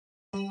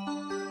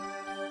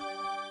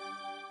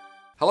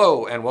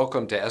Hello and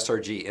welcome to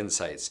SRG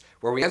Insights,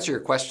 where we answer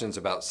your questions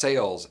about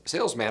sales,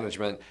 sales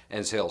management,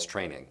 and sales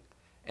training.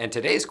 And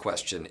today's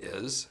question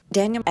is...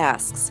 Daniel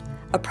asks,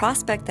 a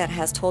prospect that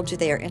has told you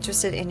they are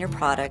interested in your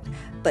product,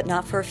 but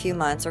not for a few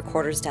months or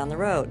quarters down the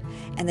road,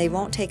 and they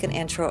won't take an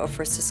intro or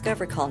first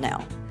discovery call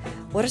now.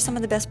 What are some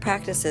of the best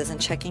practices in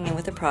checking in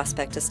with a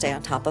prospect to stay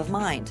on top of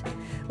mind?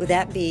 Would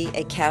that be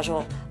a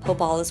casual,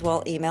 hope all is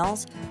well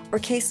emails, or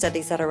case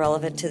studies that are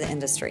relevant to the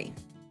industry?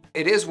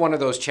 It is one of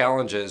those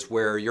challenges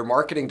where your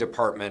marketing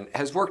department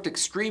has worked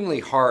extremely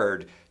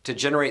hard to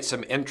generate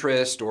some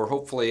interest or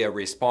hopefully a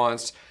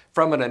response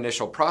from an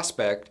initial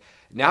prospect.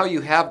 Now you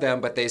have them,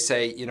 but they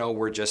say,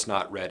 we're just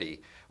not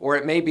ready. Or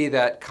it may be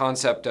that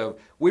concept of,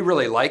 we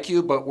really like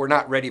you, but we're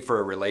not ready for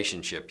a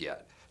relationship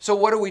yet. So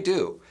what do we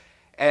do?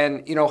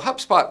 And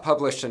HubSpot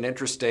published an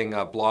interesting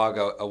blog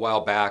a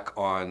while back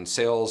on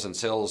sales and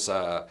sales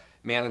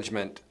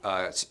management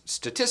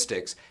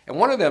statistics, and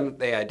one of them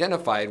they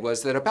identified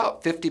was that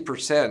about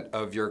 50%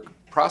 of your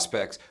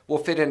prospects will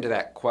fit into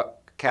that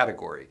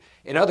category.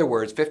 In other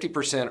words,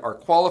 50% are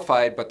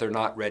qualified, but they're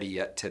not ready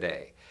yet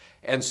today.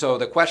 And so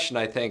the question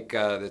I think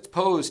that's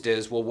posed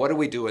is, well, what do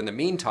we do in the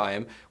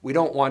meantime? We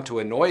don't want to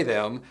annoy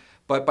them,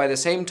 but by the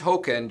same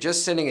token,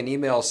 just sending an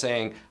email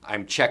saying,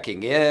 I'm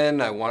checking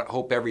in,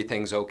 hope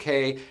everything's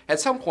okay, at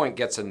some point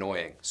gets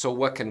annoying. So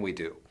what can we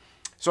do?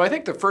 So I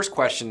think the first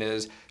question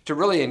is to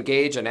really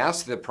engage and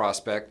ask the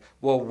prospect,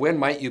 well, when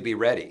might you be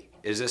ready?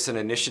 Is this an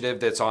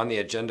initiative that's on the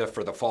agenda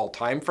for the fall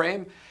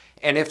timeframe?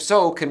 And if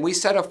so, can we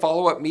set a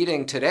follow-up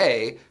meeting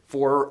today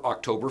for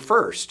October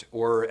 1st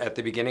or at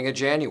the beginning of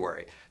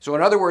January? So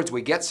in other words,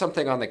 we get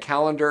something on the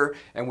calendar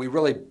and we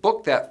really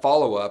book that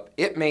follow-up.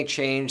 It may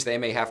change, they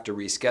may have to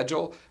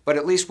reschedule, but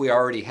at least we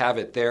already have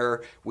it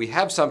there. We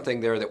have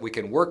something there that we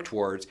can work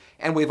towards,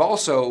 and we've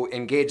also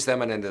engaged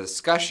them in a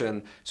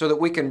discussion so that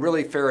we can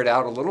really ferret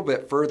out a little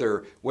bit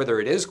further whether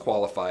it is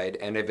qualified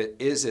and if it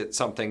is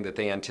something that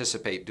they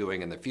anticipate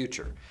doing in the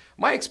future.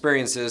 My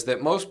experience is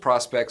that most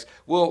prospects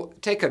will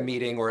take a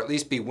meeting or at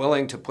least be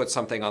willing to put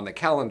something on the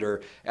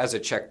calendar as a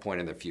checkpoint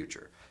in the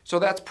future. So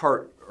that's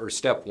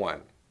step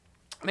one.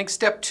 I think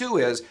step two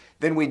is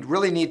then we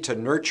really need to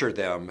nurture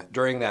them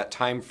during that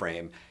time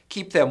frame,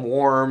 keep them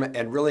warm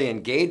and really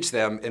engage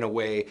them in a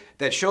way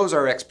that shows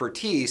our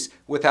expertise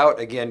without,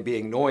 again,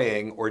 being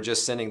annoying or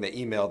just sending the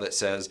email that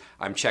says,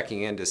 I'm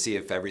checking in to see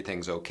if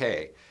everything's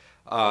okay.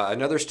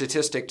 Another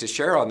statistic to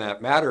share on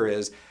that matter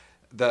is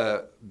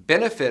the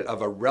benefit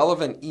of a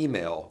relevant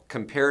email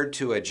compared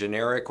to a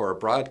generic or a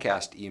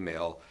broadcast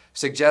email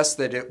suggests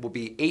that it will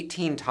be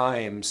 18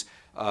 times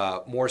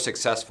more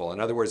successful.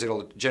 In other words,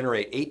 it'll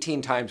generate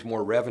 18 times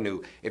more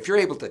revenue if you're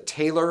able to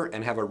tailor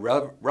and have a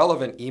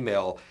relevant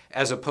email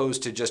as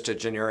opposed to just a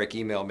generic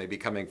email maybe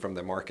coming from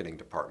the marketing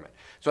department.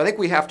 So I think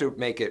we have to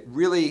make it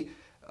really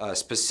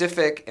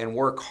specific and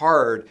work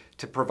hard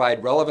to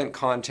provide relevant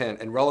content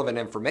and relevant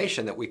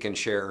information that we can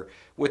share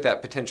with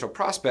that potential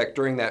prospect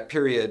during that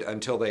period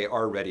until they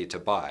are ready to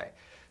buy.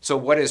 So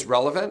what is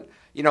relevant?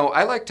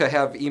 I like to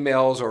have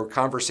emails or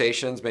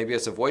conversations, maybe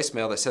it's a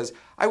voicemail that says,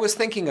 I was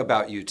thinking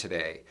about you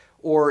today,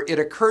 or it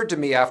occurred to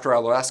me after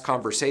our last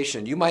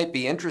conversation, you might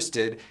be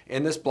interested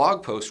in this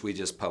blog post we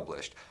just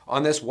published,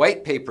 on this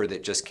white paper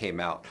that just came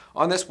out,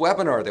 on this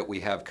webinar that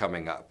we have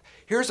coming up.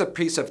 Here's a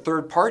piece of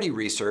third-party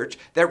research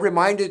that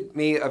reminded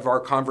me of our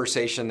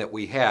conversation that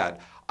we had.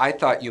 I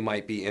thought you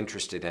might be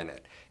interested in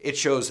it. It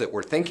shows that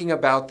we're thinking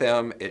about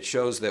them, it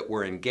shows that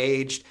we're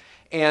engaged,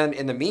 and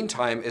in the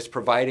meantime, it's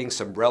providing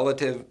some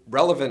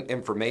relevant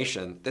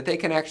information that they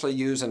can actually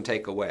use and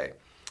take away.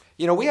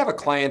 We have a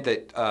client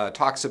that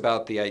talks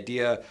about the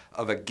idea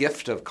of a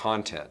gift of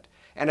content.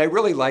 And I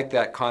really like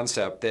that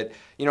concept that,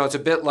 it's a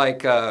bit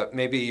like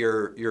maybe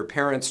your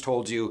parents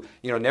told you,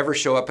 never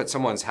show up at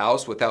someone's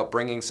house without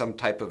bringing some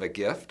type of a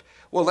gift.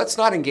 Well, let's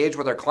not engage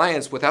with our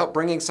clients without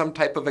bringing some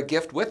type of a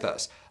gift with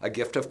us, a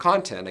gift of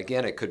content.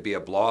 Again, it could be a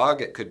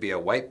blog, it could be a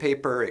white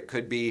paper, it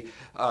could be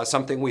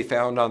something we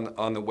found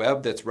on the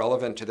web that's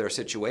relevant to their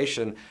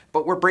situation,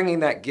 but we're bringing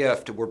that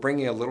gift, we're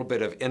bringing a little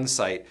bit of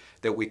insight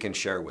that we can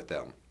share with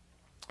them.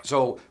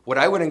 So what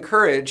I would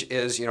encourage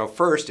is,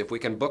 first, if we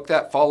can book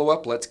that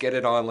follow-up, let's get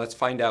it on, let's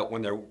find out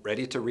when they're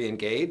ready to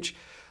re-engage.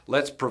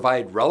 Let's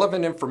provide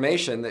relevant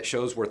information that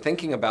shows we're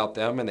thinking about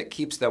them and that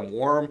keeps them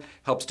warm,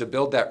 helps to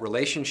build that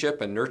relationship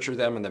and nurture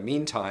them in the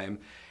meantime.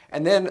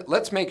 And then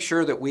let's make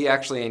sure that we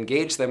actually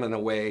engage them in a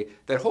way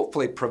that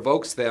hopefully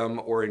provokes them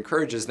or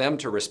encourages them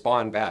to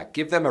respond back.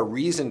 Give them a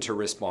reason to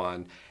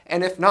respond.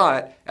 And if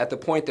not, at the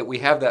point that we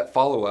have that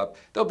follow-up,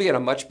 they'll be in a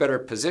much better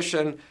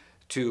position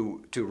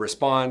to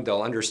respond.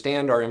 They'll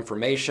understand our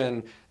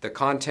information, the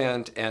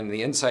content, and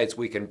the insights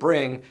we can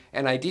bring,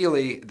 and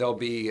ideally they'll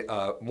be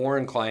more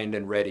inclined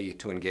and ready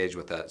to engage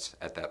with us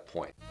at that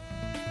point.